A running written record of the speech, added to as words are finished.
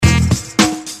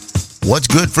What's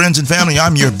good, friends and family?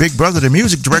 I'm your big brother, the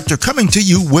music director, coming to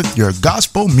you with your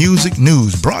gospel music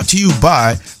news, brought to you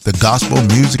by the Gospel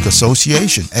Music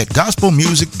Association at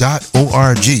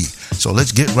gospelmusic.org. So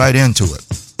let's get right into it.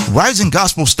 Rising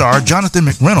gospel star Jonathan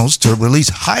McReynolds to release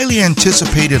highly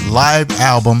anticipated live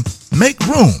album Make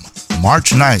Room, March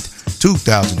 9th,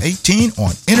 2018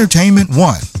 on Entertainment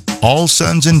One. All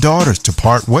sons and daughters to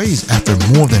part ways after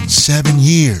more than 7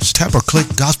 years. Tap or click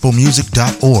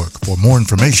gospelmusic.org for more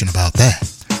information about that.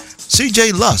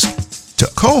 CJ Lusk to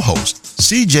co-host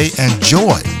CJ and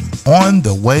Joy on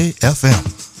The Way FM.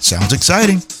 Sounds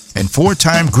exciting. And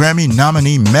four-time Grammy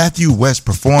nominee Matthew West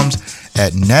performs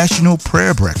at National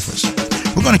Prayer Breakfast.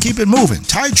 We're going to keep it moving.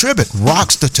 Ty Tribbett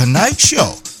rocks The Tonight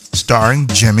Show, starring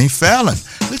Jimmy Fallon.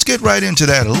 Let's get right into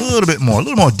that a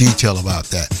little more detail about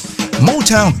that.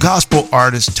 Motown gospel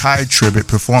artist Ty Tribbett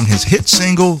performed his hit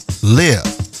single, Live,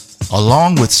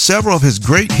 along with several of his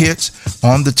great hits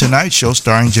on The Tonight Show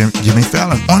starring Jimmy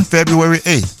Fallon on February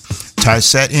 8th. Ty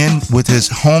sat in with his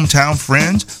hometown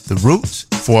friends, The Roots,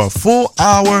 for a full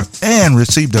hour and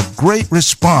received a great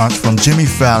response from Jimmy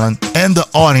Fallon and the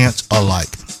audience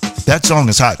alike. That song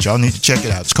is hot. Y'all need to check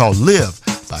it out. It's called Live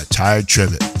by Ty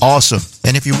Tribbett. Awesome.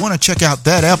 And if you want to check out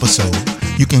that episode,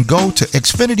 you can go to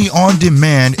Xfinity On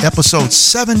Demand, episode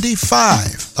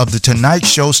 75 of The Tonight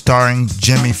Show starring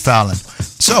Jimmy Fallon.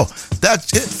 So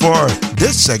that's it for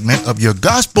this segment of your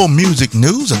gospel music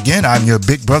news. Again, I'm your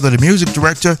big brother, the music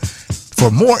director.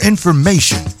 For more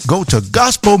information, go to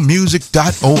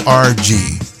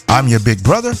gospelmusic.org. I'm your big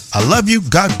brother. I love you.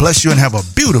 God bless you and have a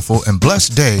beautiful and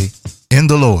blessed day in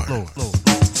the Lord.